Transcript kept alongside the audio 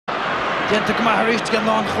Denta gymach rhys gan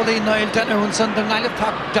lan chwli Noel dyna hwn sy'n dyng nail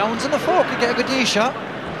tap Downs yn y ffog i gael gyda isio.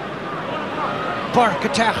 Burke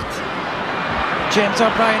y techt. James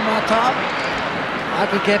O'Brien ma ta.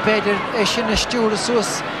 Ac y gael beidir eisiau y stiwr y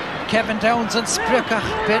sws. Kevin Downs yn spricach.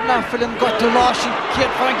 Bed na ffilm gotw los yn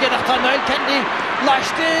cyd ffordd gyda'ch ta Noel Kendi.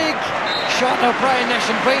 Lastig. Sean O'Brien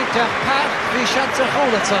eisiau'n bwyntach. Park fi sians yr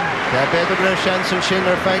Howletson. Ja, beidir bryn sians yn sin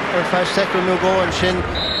ar ffaith second nhw go yn sin.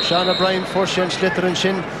 Sean O'Brien ffwrs yn slitter yn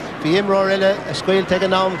sin. Fi imro'r ele, ysgwyl teg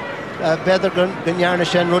yn am, bedr gynjarn y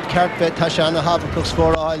sien rwyd cart fe ta sian a haf cwch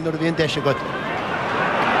sgwr o ail nw'r fi'n desio gwyd.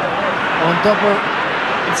 Ond dobr,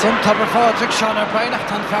 yn sy'n tobr ffodrig Sean O'Brien ach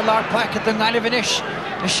tan fel ar plac ydyn ngael yn ish,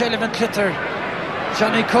 y Shelif yn clitter,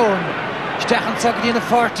 Johnny Cohn, stechan sagd i'n y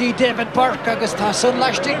 40, David Burke agos ta swn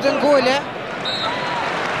lastig dyn gwyle.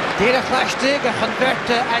 Dyrach lastig a chan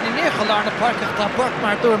verte an yn eichel ar na park ach ta Burke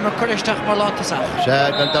mar dŵr mar cwristach mar lantasach. Se,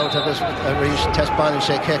 gan dawt agos rhys testban yn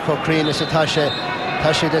se cecho crin ys y ta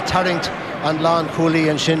se de taringt an lan cwli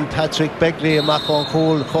yn sin Patrick Begley y mac o'n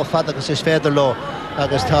cwl choffad agos ys feder lo.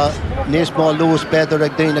 Agos ta nes mo lws bedr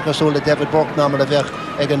ag dyn agos ôl y David Burke namar a fech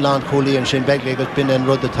ag yn lan cwli yn sin Begley agos byn yn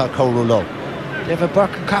rwyd y ta cawrw lo. David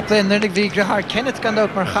Burke yn captain nyrnig fi grahar Kenneth gan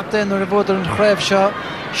dawt mar captain o'r fod yn chref sio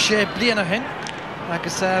se blian o hyn.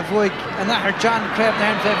 Agus fwyg yn ahar John Creb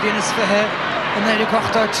na hyn fe fi'n ysfehe yn neu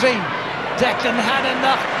cochtar 3. Declan Hannon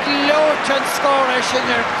nach glwrt yn sgôr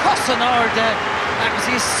sy'n yr cosan orde agus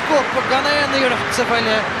i sgwp o gan ein i'r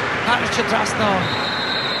sefyle harch y dras na.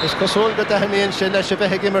 Ys cosol gyda hynny yn sy'n leis y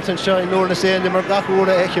fehe gymryd yn sio i nôl nes ein ymwyr gach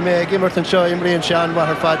wr eich i me gymryd yn sio i mri'n sian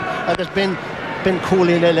wahar ffad agus bin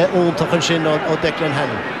cwli'n ele owntoch yn sy'n o Declan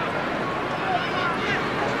Hannon.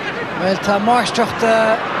 Wel ta marstrach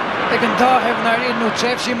ag yn da hefn ar un nhw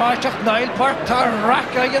tref sy'n marstrach Niall Park ta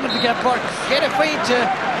raca yn y fyga Park cher y ffeinte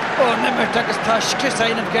o nimmert agos ta sgrysa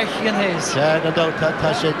yn y fyga chi yn hys. Ja, gan daw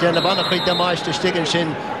ta se dyn y fan chwyd y maes dy stigyn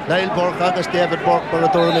sy'n Niall Park agos David Burke mar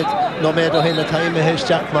y dwrnyd no med o hyn y taim y hys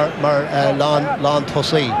Jack mar lan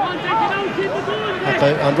tosi.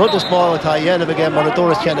 An rwyd ysmol ta yen y fyga mar y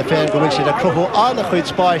dwrnyd chan y ffen gwmyn sydd a crwhw an y chwyd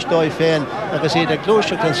sbaes doi ffen agos i'n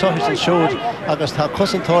glwysio gan sohys yn siwd agos ta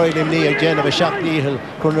cosantori lim ni ag dyn y fy siach nihil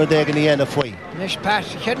cwrn o deg yn i en y ffwy. Nes Pat,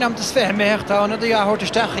 chyrn am dysfehm meich ta ond y ahort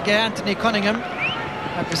ystach ag Anthony Cunningham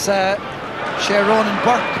agos Ronan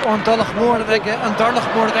Burke o'n dolach môr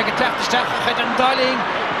ag techt ystach ag yn daling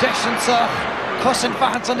desion soch cosan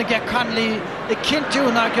fahans yn y ge Conley y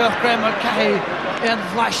cintwn ag o'ch grem o'r cahi yn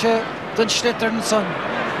flasio dyn schlitter yn son.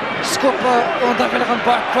 Sgwpa o'n dafyl yn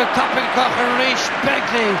Burke rwy'n tapig coch yn reis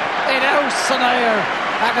Begley yn aws yn air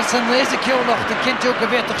agos yn leis y ciwloch dyn cintw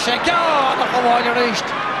gyfetach siag nach o wael yr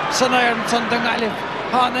eist sy'n air yn son dyng alif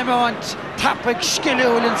han em ond tapig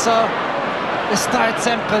sgiliwl yn so ystad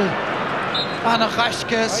sempel Anna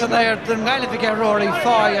Chasca sy'n air dyn alif i gael Rory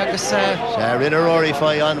Foy agos Ryn y Rory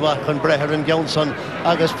Foy anwa chyn brecher yn Johnson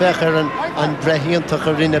agos fecher yn brehiantach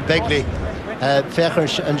yr un y Begley fecher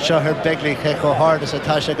yn sioher Begley chech o hard as a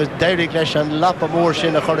tas agos deirig leis yn lap o môr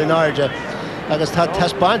sy'n a chorin arja agos ta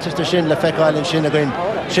tasbantis dy sy'n le fecail yn sy'n agwyn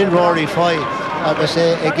sy'n Rory Foy agos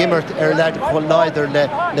gimmert lad chwal leider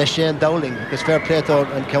le Shane Dowling agos fair play to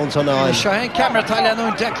yn Council na ein. Shane camera talia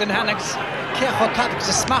nhw'n Declan Hannox cech o cadw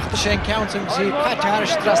sy'n smacht y Shane Council sy'n Pat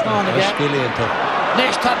Harris dras na hwnna ge.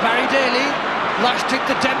 Nes ta Barry Daly Lastig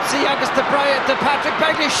the Dempsey agos the Bryant the Patrick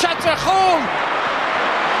Begley Shatra Chol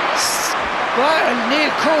Wel,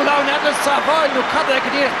 Neil Cole awn adl safon nhw cadw ag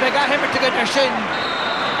ydych beg a hymryd ag ydych sy'n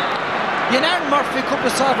Yen Aaron Murphy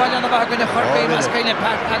cwbl safon yn y fag yn y chorgau mas gael y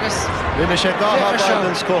pat agos Rwy'n eisiau gael hafod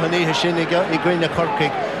yn sgohan i hysyn i gwyn y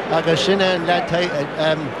chorgau agos sy'n yn lad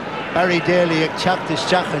Barry Daly ag tiactus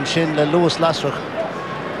jachan sy'n le Lewis Lasrach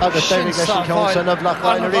agos dainig sy'n cawn sy'n y blach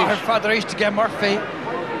gael yr eich Father eich ag Murphy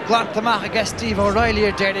glant amach ag Steve O'Reilly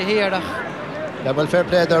ar der y hirach Ja, wel fair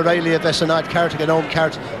play O'Reilly a Vessanad cart ag an own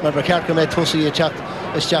cart mar bra cart go me tusi a chat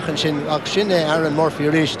is jachan sin ag sin Aaron Murphy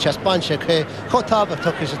rish chaspan che chotava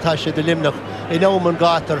tukis a tasha de limnach in omen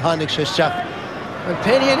gat ar hanig se jack Wel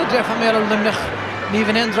penny in y dref am er limnach ni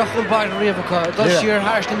fan endrach ul bar rivaca dos year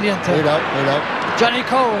harsh in the Johnny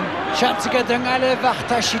Cohen chance to get the ngale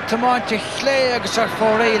vachta shi tomate chle agus ar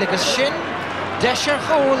foreil agus sin desher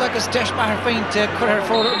hole agus desh mar feint cur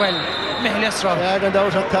for well Mehlesro. Ja, gan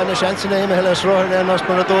dawt ak tan chance na Mehlesro en nos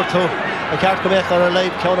mar dor to. A cart come ar a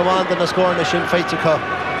live count of one the score na sin fight to co.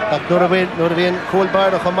 Ak nor win cool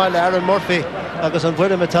bar of mal Aaron Murphy agus an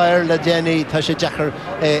bhuidir matire le Jenny ta sé jacker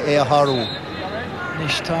a haru.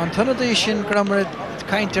 Nis tá an tunna sin grammar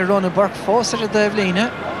kainte Ron Burke fósar a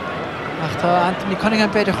Devline. Ach tá Anthony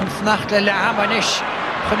Cunningham beidir chun fnacht le am anis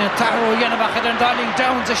chun taró dhéanamach an Darling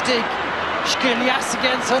Downs a stig. Skilias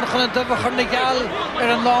again, son chun dyfach na gal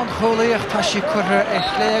an lán cholaíoch tá sí curtha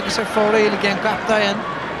chlé agus fóréil again gapdain.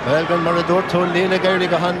 Well, gan mar a dúir tún lína gairí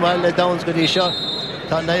go hanmhail le downs go dtí seo.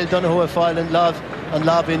 Tá Niall Donoghue fáil an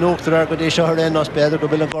láb í nuachtar go dtí seo ar énos beidir go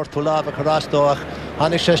bhfuil an gortú láb a chorástóach.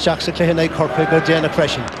 Hannig sé seach sa cluiche na corpa go déana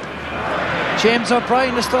freisin. James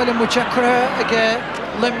O'Brien is stoilm mu curtha ag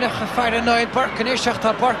Limerick a fear Niall Burke an éisteach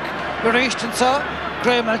tá Burke go rístan sa.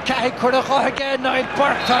 Graham al caithigh curtha again Niall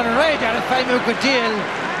Burke tá an réid ar a féimú go díal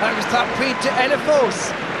agus tá puinte eile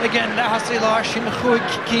fós. Again, lehas í lá sin na chuig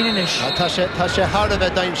cínis. Tá sé hard a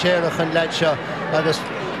bheith daim séireach an leid seo agus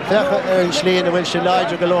fecha ar an slíon a bhfuil sé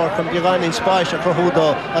leidir go leor chun beagán spáis a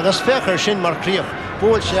chruthúdó agus fechar sin mar críoch.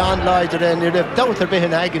 Búil sé an leidir ní raibh dátar bith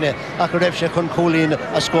in aigine a go raibh sé chun cólín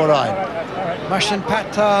a scóráin. Mar sin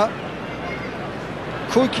Pat tá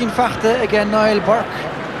cúicín fachta again Niall Burke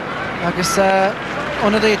agus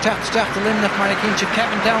una dé teachtasteach a Limerick mar cinn se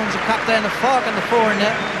Kevin Downs a captain a fág an na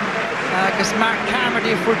fórne agus Mark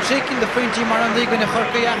Carmody for taking the fringy mar an lígan na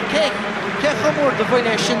chorcaíach ce chumúr do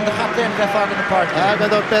bhfuil sin de captain bheith fág an na páirc.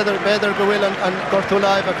 Agad beidir go bhfuil an gortú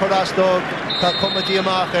láimh a chorástóg tá cumadí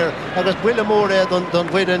amach agus bhuiile mór don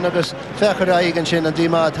bhuiireann agus fechar aigen sin an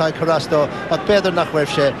díma tá chorástóg ach beidir nach raibh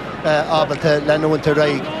sé ábalta leúnta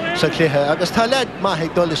raig sa cluiche agus tá leid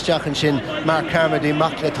maithaigh dul isteach an sin Mark Carmody,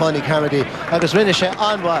 Mac le Tony Carmody agus rinne sé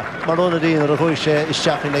anmha mar óna díon ar a chuig sé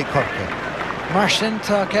isteach in le corca. Mar sin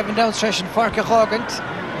tá Kevin Downs fresh an farca chágant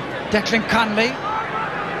Declan Conley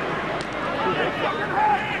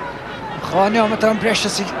cháine am an breise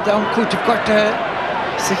sí dam cúta corta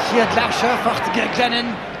sa chiad leise fachta ge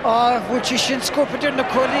Glennon bhúil sí sin scópaidir na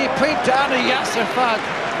cholí pointe anna dheas ar fad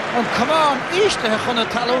an cumán ístethe chuna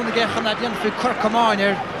talóna ge chuna dhéanamh faoi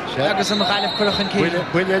corcamáinir agus an ghaileh curachan cíile.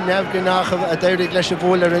 Bhuiile neamhgin nach a d'éirigh leis a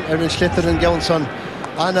bhúil ar an slitar an Johnson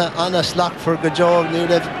Anna slack for go job ní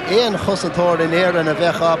raibh éon chosatóir in éan a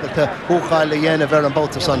bheith ábalta úcháil a dhéanamh ar an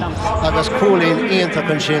bótasan agus cúlín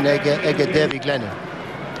íontach an sin ag David Glennon.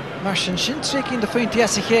 Mar sin trícinn de faointe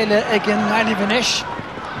sa chéile ag an Nailíhanis.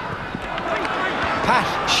 Pat,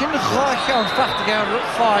 sin gá cheann fachta ar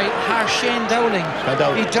fáil thar Shane Dowling.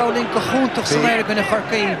 Bhí Dowling go chúntaach san éire go na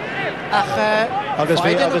chorcaí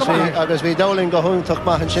agus bhí Dowling go chúntaach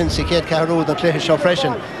maithan sin sa chéad cearúd an cluiche seo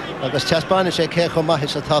freisin. agus teaspáine sé cé chun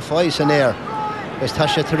maithis a tá fáis an éir. Gus tá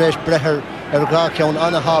sé tar éis brethir ar gá ceann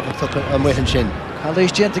anna hábhacht an muhan sin.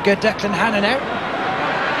 Chalís déanta go Declan Hannon air.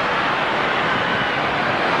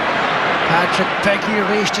 Patrick Begley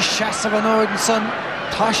réiste seasamh an óid an son.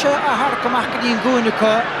 Tá sé a thar go maic íon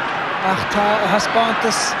gúnacha ach tá a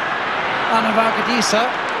haspántas anna bhagadísa.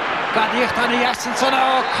 Gadíocht anna dheasan son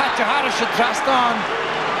caite thar se trastáin.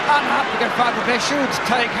 Anhappa gur fad a bheith siút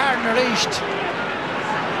tá ag thar na réist.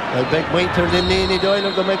 Well, big winter limní ní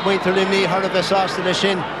dóilm go meid winter limní har a bheith sásta le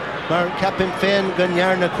sin mar capin féin gan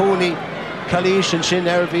nearna cúnaí chalís an sin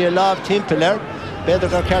ar bhí a láb timpeall air beidir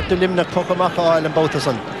gur ceartta limnach pocamach áil an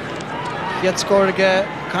bótasan. Iad scóirge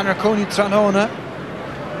Conor Cooney Tranhóna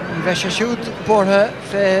í bheith sé siút bortha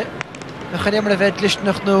fé na chanéimar a bheith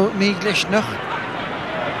glisnach nó mí glisnach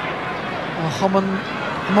a chuman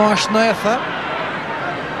más naitha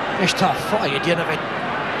is tá fáid déana bheith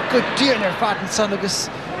go díal ar fad an son agus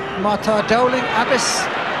Mata Dowling agus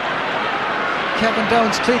Kevin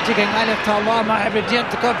Downs clíte gan eile tá láma ebre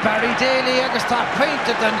dianta go Barry Daly agus tá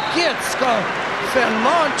pointe den giad sco fé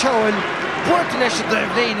láinteoil buirte leis a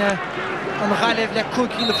bhléine an ghaileh le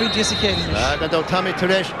cúcín le faointe sa chéile. Gadó Tommy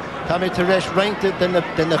Turesh reinte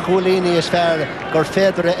den na cholíní is fearr gur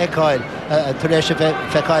féidir eáil Turesh a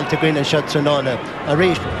feicáil te gine seo tróna a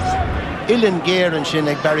rís Ilan géan sin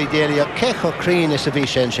ag Barry Daly a cecho crín is a bhí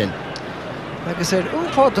sin. Agus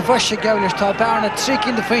úpá do bhaise gabhlis tá bearna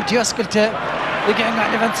trícinn de faointe oscailte i gceann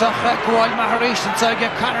gailehantach gháil maithréis an saige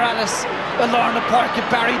Conor Ellis a Lorna Park a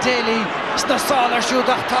Barry Daly sna sáil ar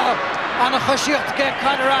siúdach tá anna choisiíocht ge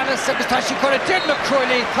Conor Ellis agus tá si chuir dir na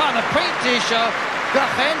cruilí tá na pointe seo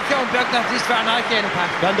gachéin ceann beag nach dís fearna chéanana pa.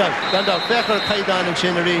 Gandal fechar caiidán an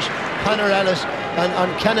sin a rís Conor Ellis an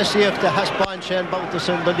ceanasíocht a haspáin sé an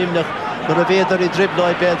bótasan do Limnach gur a bhéidir i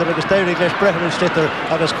dribláid beidir agus d'éirigh leis brethir an slitar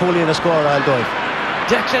agus cúlíonn a scóráil dóibh.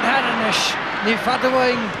 Declan Hannon ní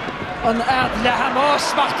fadahhain an ad le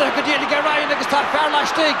hamásmachta go dtíana go rainn agus tá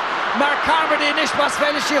fearlaistigh mar Carmody inis mas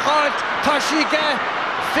féile sí cháilt tá sí ge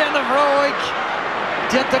fianamh róig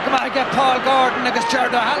dianta go maith ge Paul Gordon agus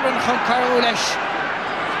Gerard O'Halloran chun carú leis.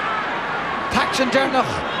 Taction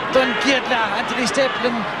Dernach don giad le Anthony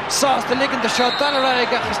Stapleton sás de ligan de seo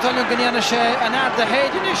dalaraig agus talún gníana sé an ad a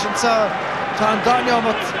héidir is an sa tá an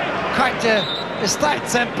dáneomot caite is taight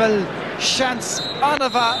sempel seans anna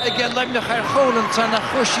bheith ag Limerick ar cholan tá na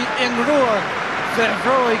chuisí ingrúir bheith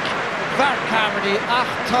bhróig bhar Camerdy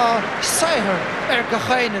ach tá saithir go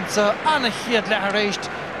chainan sa anna chiad le a réist.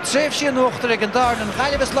 Tréf sí an uachtar ag an darn an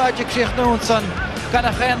chailebas láide críoch nún san gan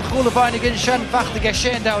a chéan chúla báinnig in sin fachta ge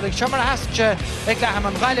sé dálaigh. Seomar a hasite ag leham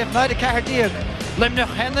an chaileb náid a ceithir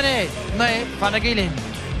Limnach hendan é na fanna gílín.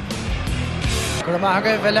 Gur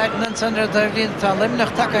maga bheith leitnan sandra darlín tá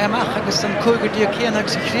Limnach take amach agus an cúigur dío céanach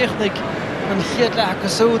sa chríochnig an chiad le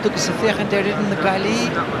agus úd agus a féchan deirin na Galí.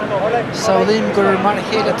 Saolín gur mar a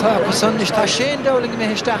chéad atá agus an is tá sé dálaigh mé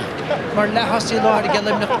histeach mar lehasí láir ge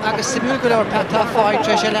Limnach agus simú go leir patá fáid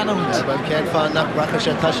tre sé lenúnt. Well, cén fáin nach bracha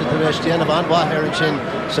sé tá sé tar éis déanamh an bhathir an sin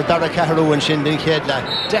sa dara ceathrúin sin den chéad le.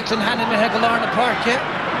 Declan Hannon me heag lár na parke.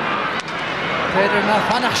 Peidir na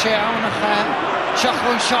fannach sé ánach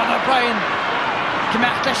seachún Sean O'Brien.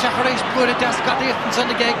 Cymach leis a choréis búra des gadíochtan san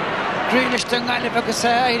na gig. Greenish den gailib agus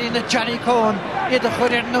éirí na Johnny Cohen iad a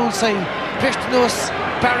chuir nún sa Pristinús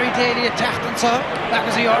Barry Daly a techtan sa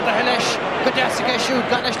agus í orda heileis go des a geisiú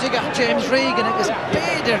ganneistigach James Regan agus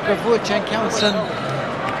beidir gur bhúid an Counson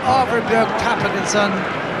Overberg Tapagan san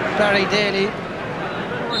Barry Daly.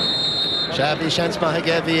 Bhí seans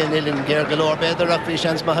maithe bhí an ilin géir go leor beidirach bhí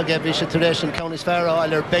seans maithe bhí sé tar éis an Counties Fearra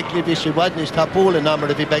ailir Begley bhí sé wadnis tá bóla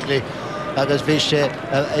námar a bhí Begley agus bhí sé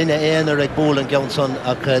ina éanaar ag bóla an Counson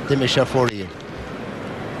ach duimi sé fórí.